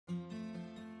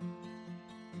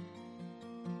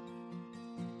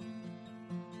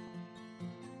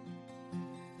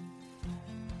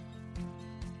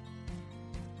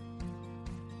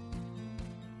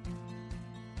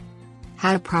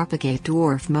How to propagate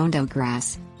dwarf mondo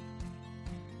grass.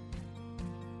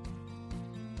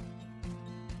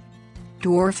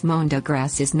 Dwarf mondo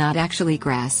grass is not actually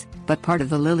grass, but part of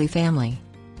the lily family.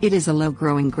 It is a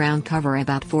low-growing ground cover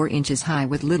about 4 inches high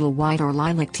with little white or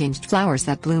lilac-tinged flowers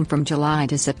that bloom from July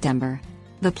to September.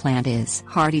 The plant is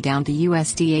hardy down to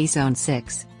USDA Zone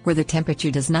 6, where the temperature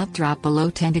does not drop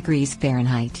below 10 degrees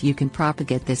Fahrenheit. You can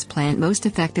propagate this plant most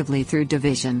effectively through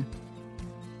division.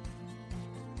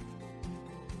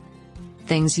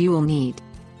 Things you will need: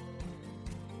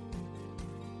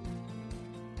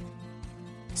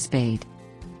 spade,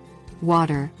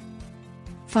 water.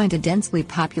 Find a densely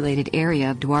populated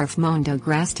area of dwarf mondo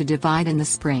grass to divide in the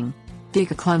spring. Dig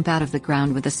a clump out of the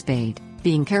ground with a spade,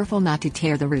 being careful not to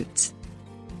tear the roots.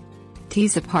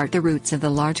 Tease apart the roots of the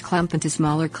large clump into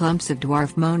smaller clumps of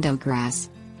dwarf mondo grass.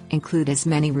 Include as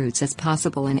many roots as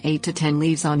possible and 8 to 10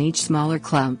 leaves on each smaller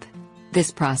clump.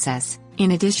 This process,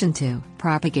 in addition to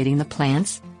propagating the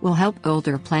plants, will help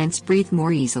older plants breathe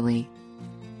more easily.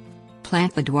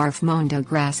 Plant the dwarf mondo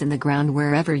grass in the ground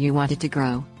wherever you want it to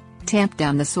grow. Tamp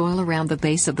down the soil around the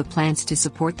base of the plants to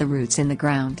support the roots in the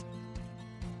ground.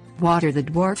 Water the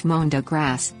dwarf mondo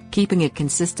grass, keeping it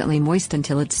consistently moist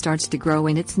until it starts to grow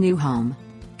in its new home.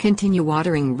 Continue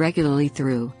watering regularly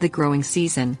through the growing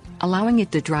season, allowing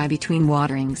it to dry between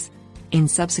waterings. In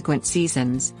subsequent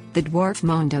seasons, the dwarf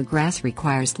mondo grass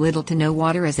requires little to no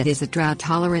water as it is a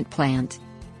drought-tolerant plant.